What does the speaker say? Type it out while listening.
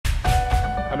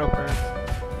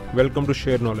welcome to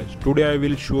Share Knowledge. Today I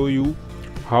will show you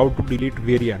how to delete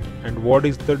variant and what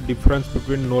is the difference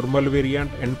between normal variant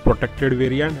and protected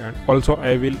variant, and also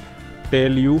I will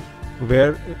tell you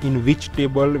where in which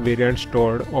table variant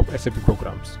stored of SAP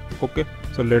programs. Okay,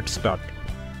 so let's start.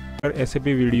 For SAP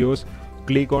videos,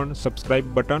 click on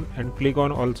subscribe button and click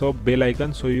on also bell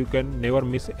icon so you can never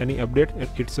miss any update, and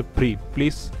it's free.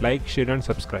 Please like, share and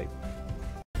subscribe.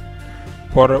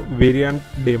 For a variant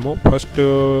demo, first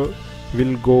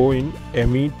we'll go in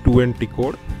ME2NT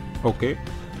code. Okay,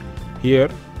 here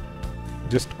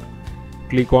just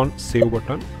click on save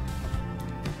button.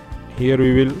 Here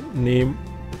we will name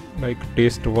like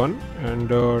test1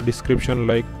 and description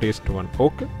like test1.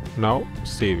 Okay, now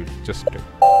save it. Just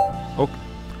okay.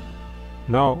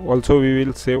 Now also we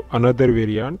will save another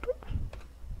variant.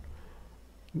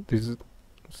 This is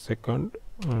second,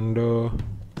 and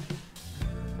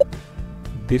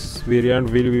this variant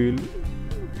we will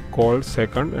call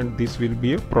second, and this will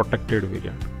be a protected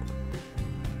variant.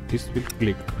 This will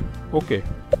click. Okay,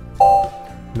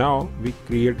 now we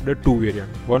create the two variant.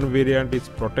 One variant is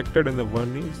protected and the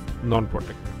one is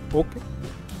non-protected. Okay,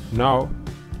 now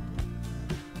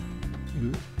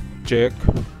we'll check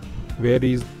where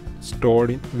is stored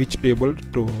in which table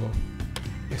to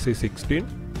SA16.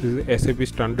 This is SAP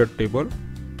standard table.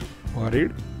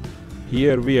 Read.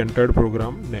 Here we entered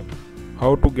program name.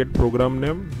 How to get program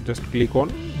name? Just click on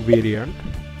variant.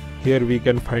 Here we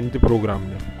can find the program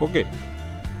name. Okay,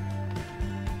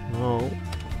 now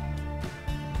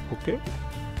okay,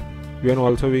 then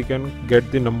also we can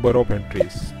get the number of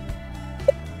entries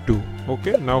 2.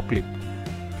 Okay, now click.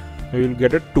 We will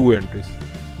get 2 entries.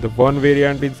 The one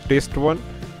variant is test1,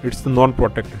 it's the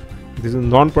non-protected. This is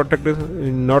non-protected,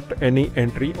 not any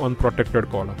entry on protected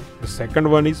column. The second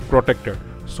one is protected,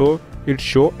 so it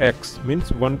show X,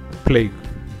 means one flag.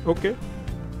 Okay,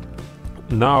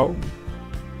 now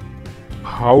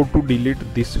how to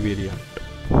delete this variant?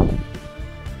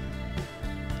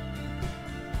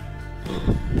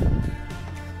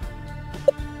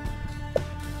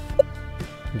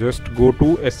 Just go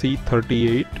to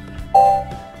SE38.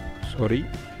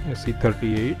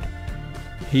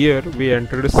 Here we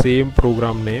enter the same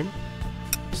program name,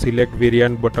 select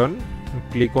variant button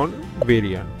and click on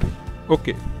variant.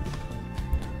 Okay,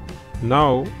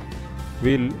 now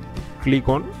we'll click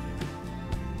on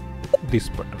this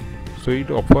button, so it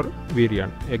offer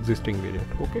variant, existing variant.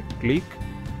 Okay, click.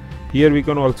 Here we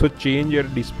can also change your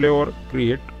display or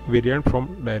create variant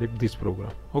from direct this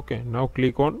program. Okay, now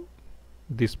click on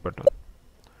this button,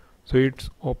 so it's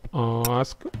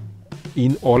ask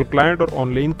in all client or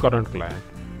only in current client,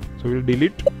 so we'll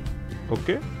delete.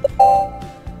 Okay,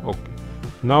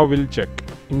 now we'll check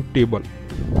in table.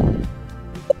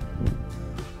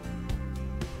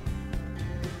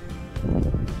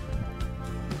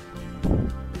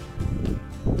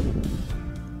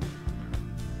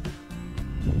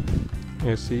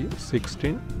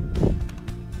 SE16,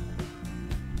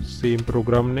 same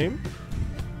program name.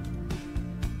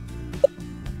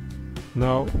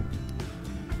 Now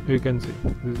you can see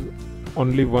this is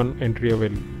only one entry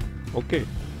available. Okay,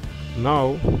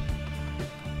 now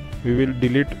we will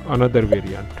delete another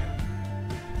variant.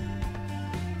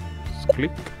 Just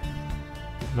click.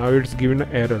 Now it's given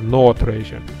an error, no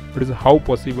authorization. It is how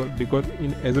possible? Because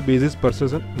as a basis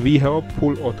person we have a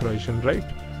full authorization, right?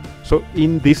 So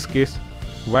in this case,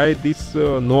 why this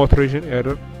no authorization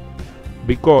error?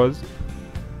 Because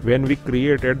when we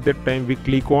create, at that time we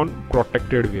click on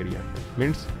protected variant,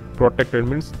 means protected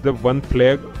means the one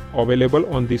flag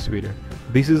available on this variant.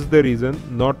 This is the reason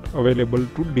not available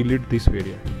to delete this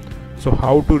variant. So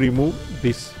how to remove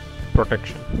this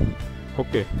protection?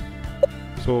 Okay,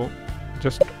 so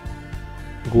just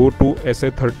go to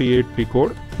SA38P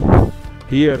code.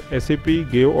 Here SAP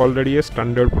gave already a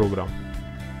standard program.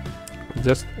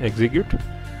 Just execute.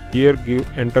 Here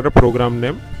enter a program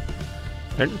name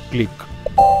and click.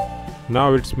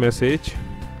 Now it's message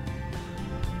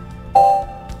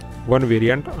one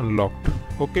variant unlocked.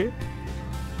 Okay,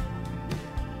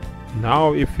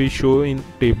 now if we show in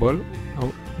table,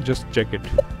 now just check it.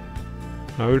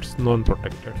 Now it's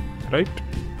non-protected, right?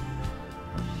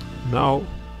 Now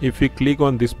if we click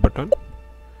on this button,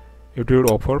 it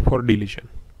will offer for deletion,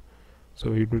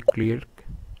 so it will clear.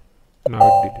 Now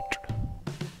it deleted.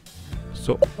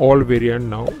 So all variant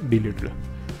now deleted.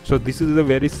 So this is a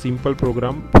very simple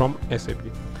program from SAP.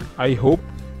 I hope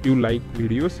you like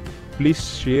videos.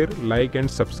 Please share, like and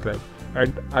subscribe.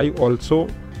 And I also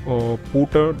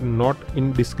put a note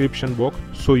in description box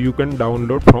so you can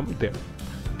download from there.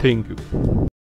 Thank you.